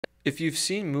If you've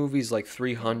seen movies like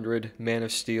 300, Man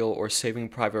of Steel, or Saving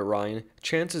Private Ryan,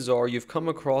 chances are you've come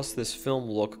across this film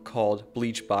look called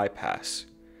Bleach Bypass.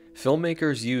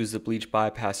 Filmmakers use the Bleach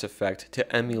Bypass effect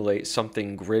to emulate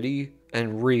something gritty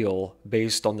and real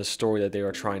based on the story that they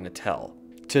are trying to tell.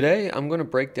 Today, I'm going to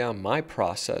break down my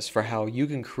process for how you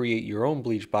can create your own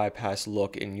Bleach Bypass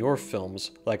look in your films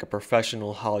like a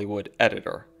professional Hollywood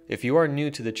editor. If you are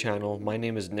new to the channel, my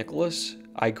name is Nicholas.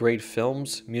 I grade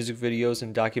films, music videos,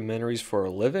 and documentaries for a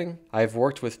living. I have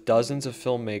worked with dozens of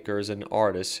filmmakers and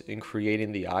artists in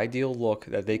creating the ideal look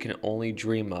that they can only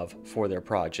dream of for their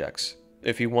projects.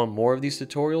 If you want more of these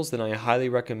tutorials, then I highly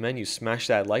recommend you smash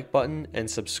that like button and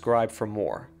subscribe for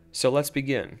more. So let's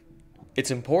begin.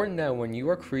 It's important that when you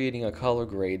are creating a color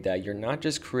grade that you're not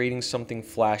just creating something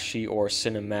flashy or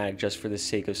cinematic just for the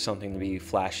sake of something to be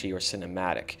flashy or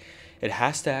cinematic. It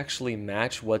has to actually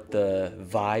match what the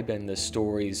vibe and the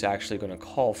story is actually going to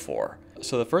call for.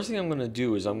 So the first thing I'm going to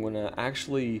do is I'm going to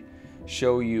actually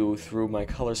show you through my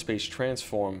color space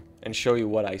transform and show you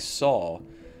what I saw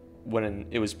when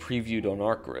it was previewed on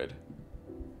ArtGrid.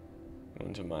 Go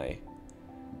into my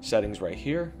settings right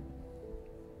here.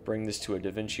 Bring this to a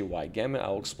DaVinci wide gamut.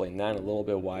 I'll explain that in a little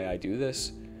bit why I do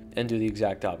this, and do the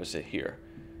exact opposite here.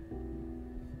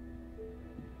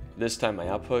 This time my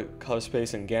output color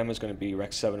space and gamma is going to be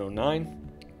Rec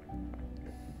 709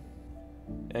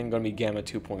 and going to be gamma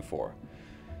 2.4.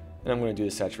 And I'm going to do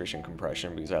the saturation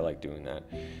compression because I like doing that.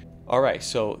 Alright,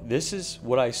 so this is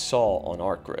what I saw on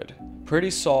ArtGrid. Pretty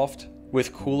soft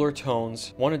with cooler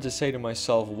tones. Wanted to say to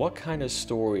myself, what kind of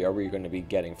story are we going to be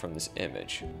getting from this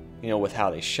image? You know, with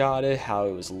how they shot it, how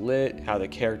it was lit, how the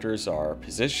characters are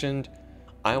positioned.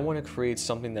 I want to create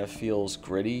something that feels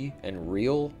gritty and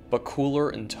real, but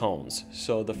cooler in tones.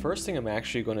 So the first thing I'm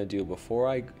actually going to do before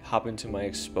I hop into my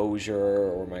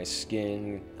exposure or my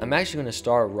skin, I'm actually going to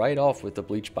start right off with the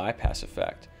Bleach Bypass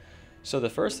effect. So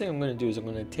the first thing I'm going to do is I'm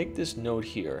going to take this node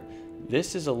here.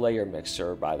 This is a layer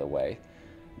mixer, by the way.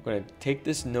 I'm going to take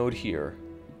this node here.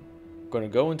 I'm going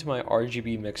to go into my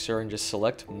RGB mixer and just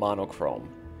select monochrome.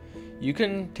 You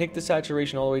can take the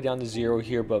saturation all the way down to 0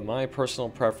 here, but my personal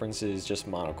preference is just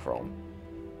monochrome.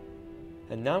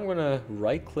 And now I'm going to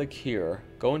right click here,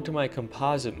 go into my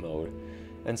composite mode,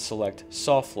 and select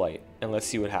soft light, and let's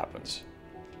see what happens.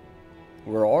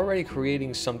 We're already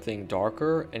creating something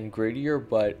darker and grittier,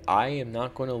 but I am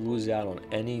not going to lose out on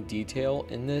any detail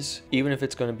in this, even if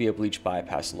it's going to be a Bleach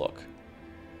Bypass look.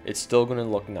 It's still going to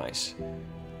look nice.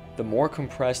 The more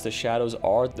compressed the shadows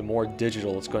are, the more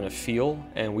digital it's going to feel,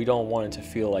 and we don't want it to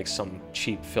feel like some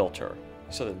cheap filter.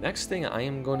 So the next thing I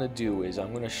am going to do is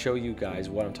I'm going to show you guys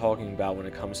what I'm talking about when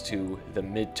it comes to the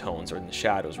midtones or in the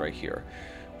shadows right here.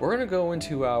 We're going to go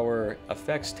into our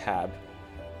effects tab,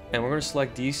 and we're going to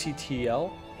select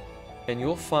DCTL, and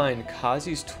you'll find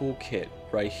Qazi's Toolkit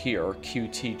right here, or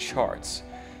QT charts.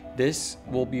 This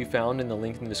will be found in the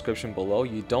link in the description below.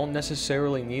 You don't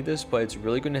necessarily need this, but it's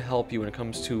really going to help you when it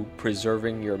comes to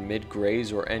preserving your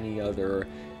mid-grays or any other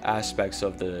aspects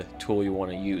of the tool you want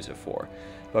to use it for.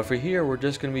 But for here, we're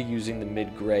just going to be using the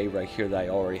mid-gray right here that I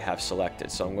already have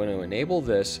selected. So I'm going to enable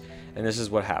this, and this is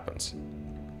what happens.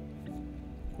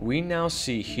 We now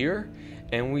see here,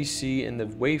 and we see in the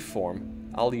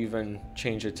waveform, I'll even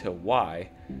change it to Y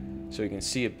so you can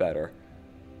see it better,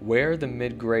 where the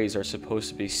mid-grays are supposed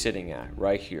to be sitting at,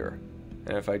 right here.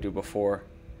 And if I do before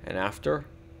and after.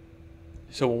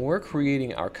 So when we're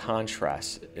creating our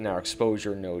contrast in our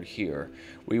exposure node here,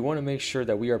 we want to make sure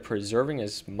that we are preserving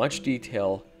as much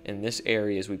detail in this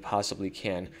area as we possibly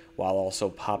can, while also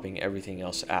popping everything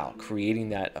else out, creating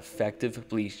that effective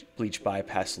bleach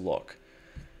bypass look.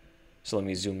 So let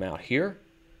me zoom out here.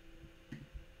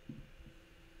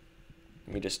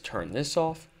 Let me just turn this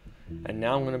off. And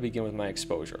now I'm going to begin with my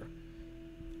exposure.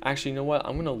 Actually, you know what?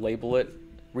 I'm going to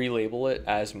relabel it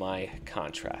as my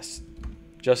contrast,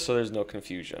 just so there's no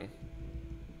confusion.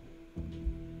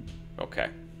 Okay.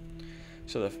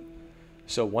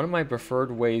 So one of my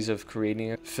preferred ways of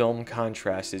creating a film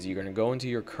contrast is you're going to go into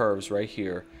your curves right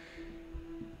here,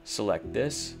 select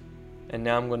this, and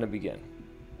now I'm going to begin.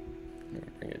 I'm going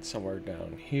to bring it somewhere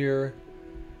down here,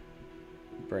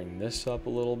 bring this up a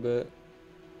little bit.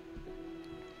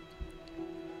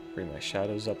 Bring my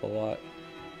shadows up a lot,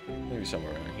 maybe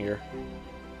somewhere around here.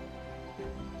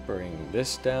 Bring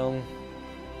this down.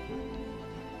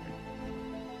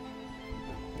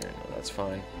 Yeah, no, that's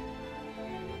fine.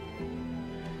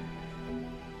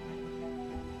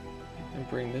 And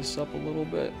bring this up a little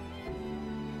bit.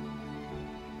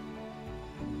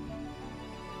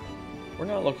 We're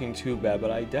not looking too bad, but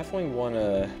I definitely want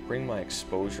to bring my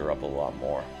exposure up a lot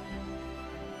more.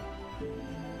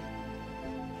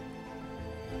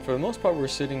 For the most part, we're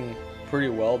sitting pretty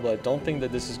well, but I don't think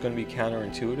that this is going to be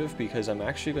counterintuitive because I'm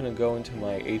actually going to go into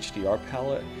my HDR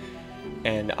palette,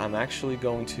 and I'm actually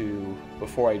going to,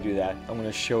 before I do that, I'm going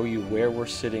to show you where we're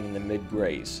sitting in the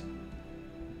mid-grays.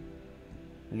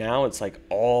 Now it's like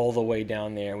all the way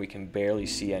down there and we can barely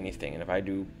see anything, and if I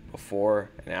do before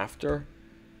and after,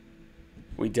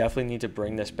 we definitely need to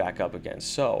bring this back up again.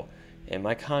 So in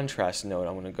my contrast node,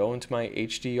 I'm going to go into my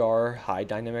HDR high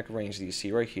dynamic range that you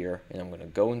see right here, and I'm going to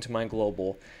go into my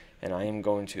global, and I am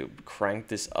going to crank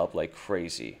this up like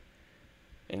crazy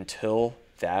until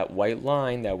that white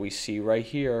line that we see right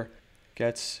here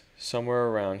gets somewhere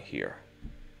around here.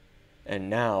 And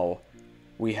now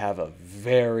we have a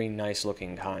very nice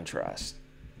looking contrast.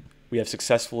 We have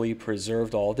successfully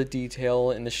preserved all the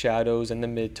detail in the shadows and the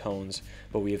midtones,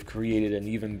 but we have created an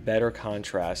even better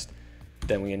contrast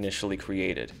than we initially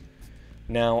created.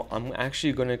 Now I'm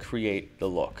actually going to create the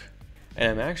look,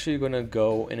 and I'm actually going to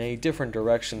go in a different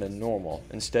direction than normal.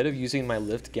 Instead of using my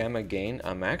lift gamma gain,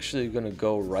 I'm actually going to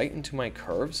go right into my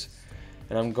curves,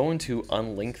 and I'm going to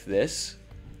unlink this,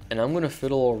 and I'm going to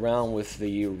fiddle around with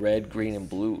the red, green, and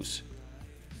blues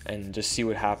and just see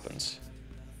what happens.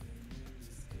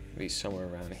 Maybe somewhere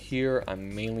around here.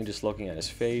 I'm mainly just looking at his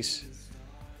face.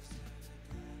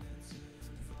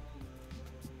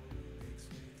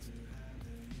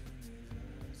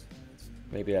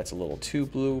 Maybe that's a little too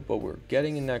blue, but we're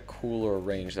getting in that cooler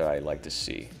range that I like to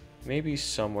see. Maybe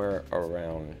somewhere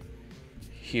around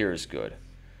here is good.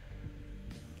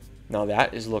 Now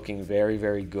that is looking very,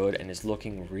 very good, and is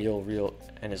looking real,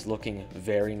 and is looking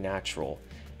very natural.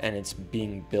 And it's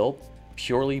being built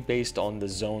purely based on the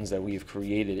zones that we've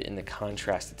created in the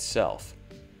contrast itself.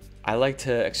 I like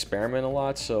to experiment a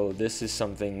lot, so this is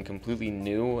something completely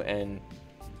new, and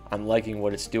I'm liking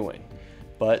what it's doing.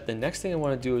 But the next thing I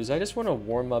want to do is I just want to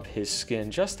warm up his skin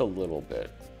just a little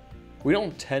bit. We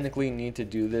don't technically need to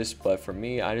do this, but for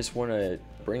me, I just want to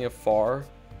bring it far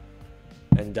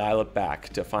and dial it back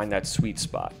to find that sweet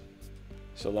spot.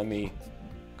 So let me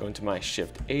go into my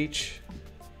Shift H,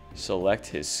 select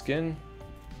his skin,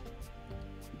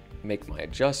 make my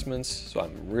adjustments, so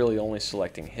I'm really only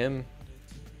selecting him.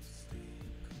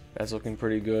 That's looking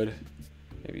pretty good.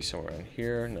 Maybe somewhere around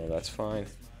here. No, that's fine.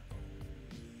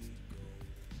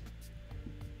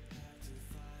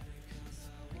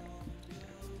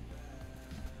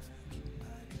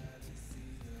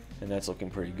 And that's looking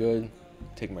pretty good.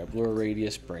 Take my blur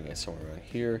radius, bring it somewhere around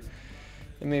here,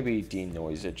 and maybe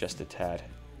denoise it just a tad.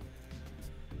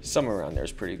 Somewhere around there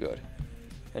is pretty good.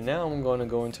 And now I'm going to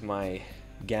go into my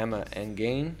gamma and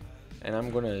gain, and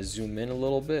I'm going to zoom in a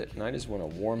little bit, and I just want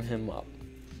to warm him up.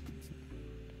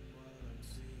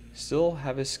 Still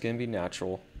have his skin be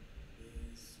natural.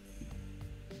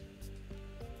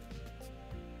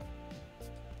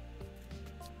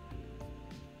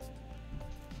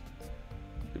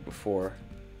 Before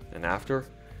and after.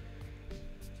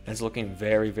 It's looking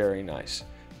very, very nice.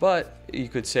 But you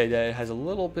could say that it has a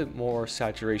little bit more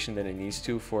saturation than it needs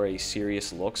to for a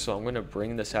serious look. So I'm going to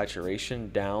bring the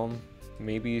saturation down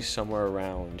maybe somewhere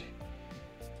around.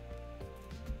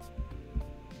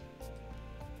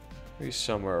 Maybe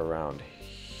somewhere around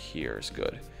here is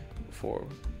good. Before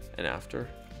and after.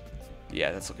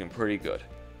 Yeah, that's looking pretty good.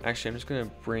 Actually, I'm just going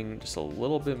to bring just a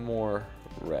little bit more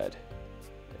red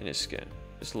in his skin.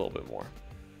 Just a little bit more.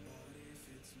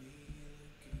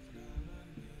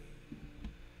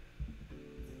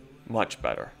 Much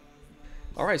better.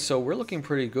 Alright, so we're looking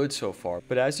pretty good so far,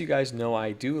 but as you guys know,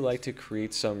 I do like to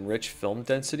create some rich film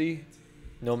density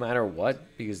no matter what,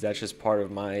 because that's just part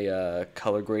of my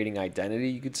color grading identity,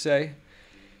 you could say.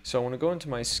 So I want to go into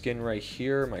my skin right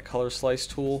here, my color slice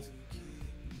tool,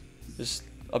 just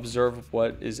observe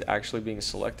what is actually being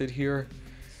selected here,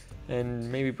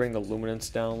 and maybe bring the luminance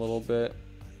down a little bit.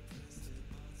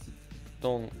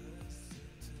 Don't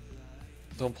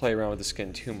play around with the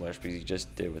skin too much because you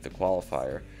just did with the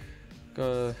qualifier.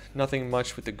 Nothing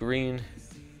much with the green.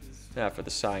 Now for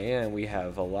the cyan, we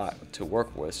have a lot to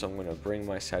work with, so I'm going to bring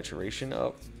my saturation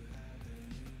up.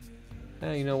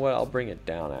 You know what? I'll bring it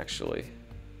down actually.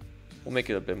 We'll make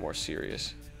it a bit more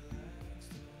serious.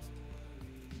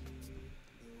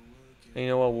 And you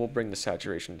know what? We'll bring the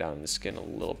saturation down in the skin a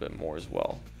little bit more as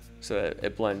well, so that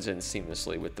it blends in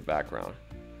seamlessly with the background.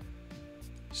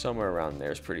 Somewhere around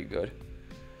there is pretty good.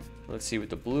 Let's see with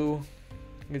the blue.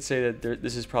 You could say that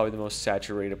this is probably the most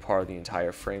saturated part of the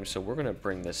entire frame, so we're going to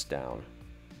bring this down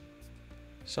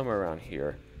somewhere around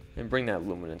here and bring that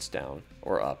luminance down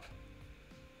or up.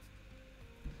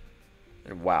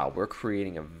 And wow, we're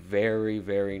creating a very,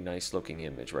 very nice looking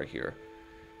image right here.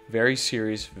 Very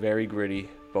serious, very gritty,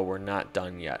 but we're not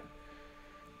done yet.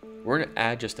 we're going to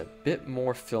add just a bit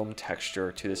more film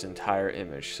texture to this entire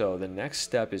image. So the next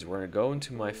step is we're going to go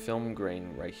into my film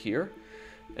grain right here,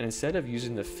 and instead of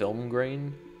using the film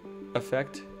grain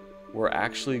effect, we're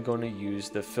actually going to use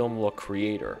the film look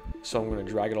creator. So I'm going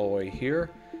to drag it all the way here,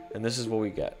 and this is what we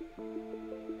get.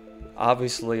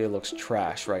 Obviously it looks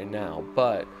trash right now,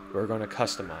 but we're going to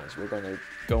customize. We're going to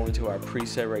go into our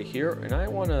preset right here, and I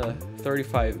want a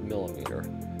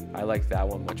 35mm. I like that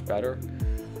one much better.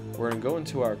 We're going to go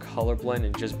into our color blend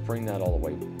and just bring that all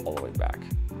the way back.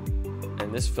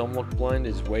 And this film look blend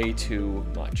is way too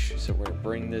much. So we're going to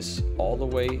bring this all the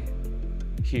way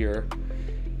here,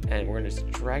 and we're going to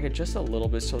drag it just a little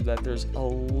bit so that there's a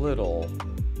little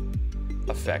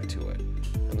effect to it.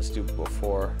 And let's do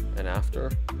before and after.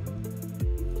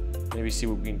 Maybe see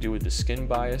what we can do with the skin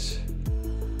bias,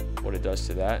 what it does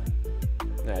to that.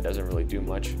 Nah, it doesn't really do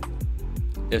much.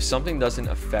 If something doesn't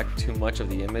affect too much of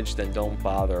the image, then don't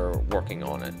bother working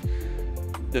on it.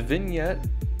 The vignette,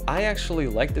 I actually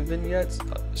like the vignettes,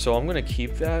 so I'm gonna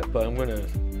keep that, but I'm gonna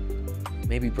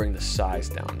maybe bring the size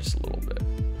down just a little bit.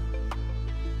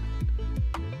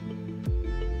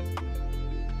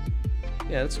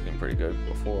 Yeah, that's looking pretty good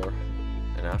before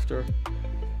and after.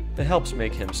 It helps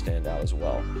make him stand out as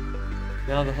well.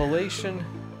 Now the halation,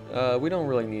 we don't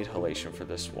really need halation for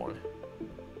this one.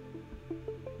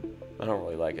 I don't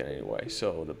really like it anyway.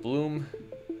 So the bloom,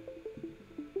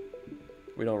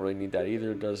 we don't really need that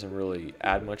either. It doesn't really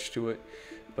add much to it.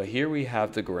 But here we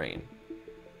have the grain.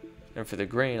 And for the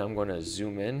grain, I'm going to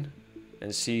zoom in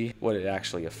and see what it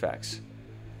actually affects.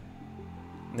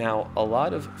 Now, a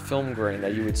lot of film grain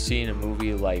that you would see in a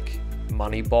movie like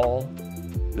Moneyball,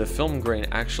 the film grain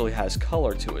actually has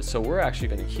color to it. So we're actually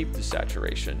going to keep the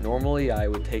saturation. Normally, I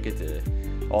would take it to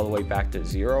all the way back to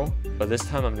 0, but this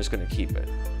time I'm just going to keep it.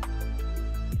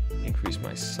 Increase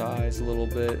my size a little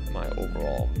bit, my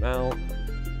overall amount.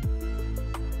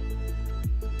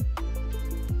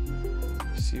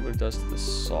 See what it does to the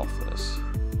softness.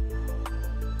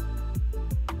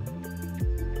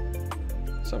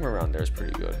 Somewhere around there is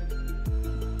pretty good.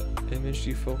 Image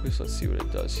defocus, let's see what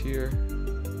it does here.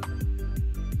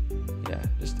 Yeah,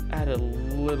 just add a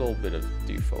little bit of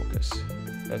defocus.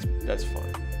 That's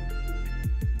fine.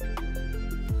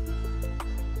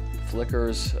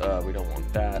 Flickers, we don't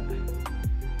want that.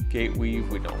 Gate weave,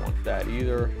 we don't want that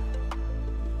either.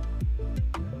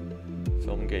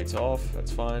 Film gates off,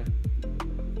 that's fine.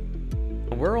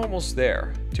 We're almost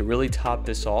there. To really top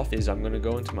this off is I'm going to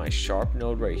go into my sharp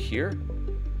node right here,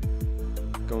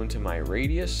 go into my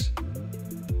radius,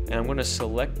 and I'm going to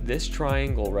select this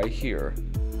triangle right here,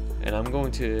 and I'm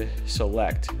going to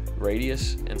select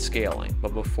radius and scaling.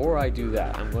 But before I do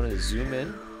that, I'm going to zoom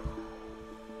in,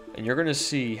 and you're going to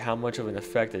see how much of an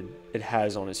effect it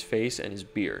has on his face and his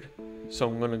beard. So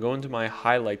I'm going to go into my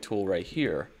highlight tool right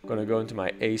here. I'm going to go into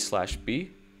my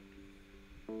A/B,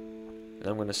 and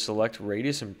I'm going to select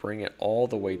radius and bring it all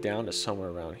the way down to somewhere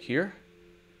around here.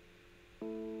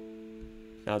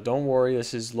 Now don't worry,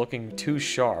 this is looking too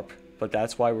sharp, but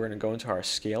that's why we're going to go into our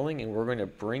scaling, and we're going to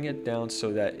bring it down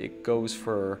so that it goes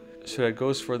for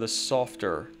the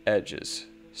softer edges.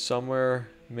 Somewhere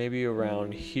maybe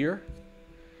around here.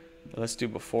 Let's do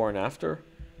before and after.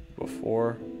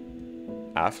 Before,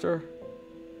 after.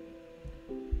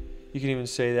 You can even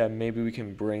say that maybe we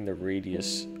can bring the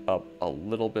radius up a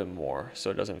little bit more so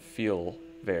it doesn't feel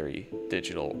very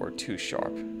digital or too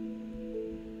sharp.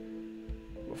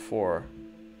 Before,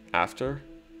 after.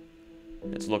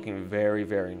 It's looking very,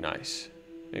 very nice.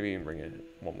 Maybe even bring it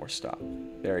one more stop.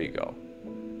 There you go.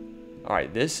 All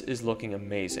right, this is looking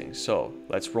amazing. So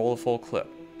let's roll a full clip.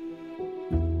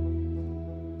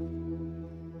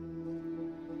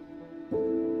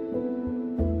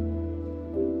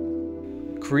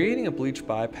 Creating a bleach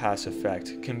bypass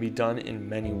effect can be done in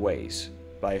many ways,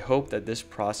 but I hope that this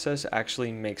process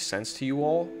actually makes sense to you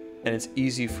all, and it's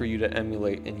easy for you to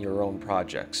emulate in your own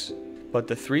projects. But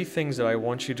the 3 things that I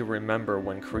want you to remember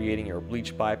when creating your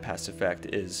bleach bypass effect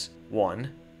is 1.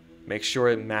 Make sure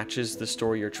it matches the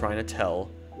story you're trying to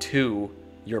tell. 2.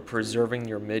 You're preserving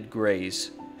your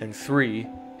mid-grays. And 3.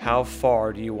 How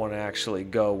far do you want to actually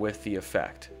go with the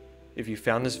effect? If you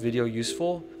found this video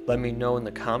useful, let me know in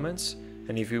the comments.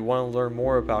 And if you want to learn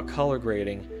more about color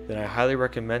grading, then I highly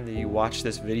recommend that you watch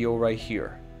this video right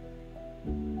here.